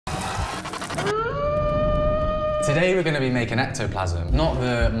Today we're going to be making ectoplasm, not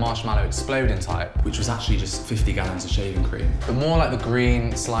the marshmallow exploding type, which was actually just 50 gallons of shaving cream, but more like the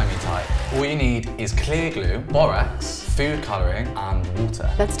green slimy type. All you need is clear glue, borax, food colouring and water.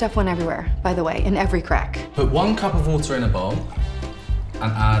 That stuff went everywhere, by the way, in every crack. Put 1 cup of water in a bowl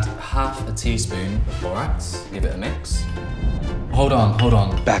and add half a teaspoon of borax. Give it a mix. Hold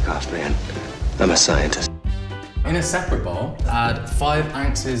on. Back off, man. I'm a scientist. In a separate bowl, add 5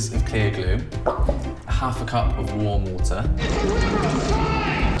 ounces of clear glue, half a cup of warm water,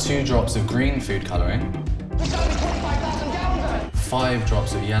 2 drops of green food colouring, 5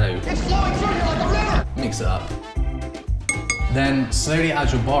 drops of yellow. Mix it up. Then slowly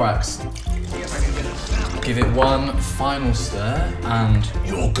add your borax. Give it 1 final stir and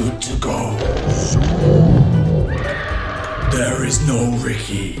you're good to go. There is no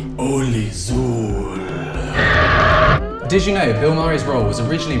Ricky, only Zool. Did you know Bill Murray's role was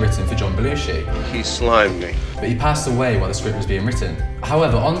originally written for John Belushi? He slimed me. But he passed away while the script was being written.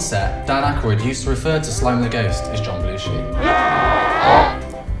 However, on set, Dan Aykroyd used to refer to Slime the Ghost as John Belushi.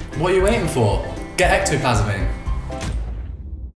 What are you waiting for? Get ectoplasming.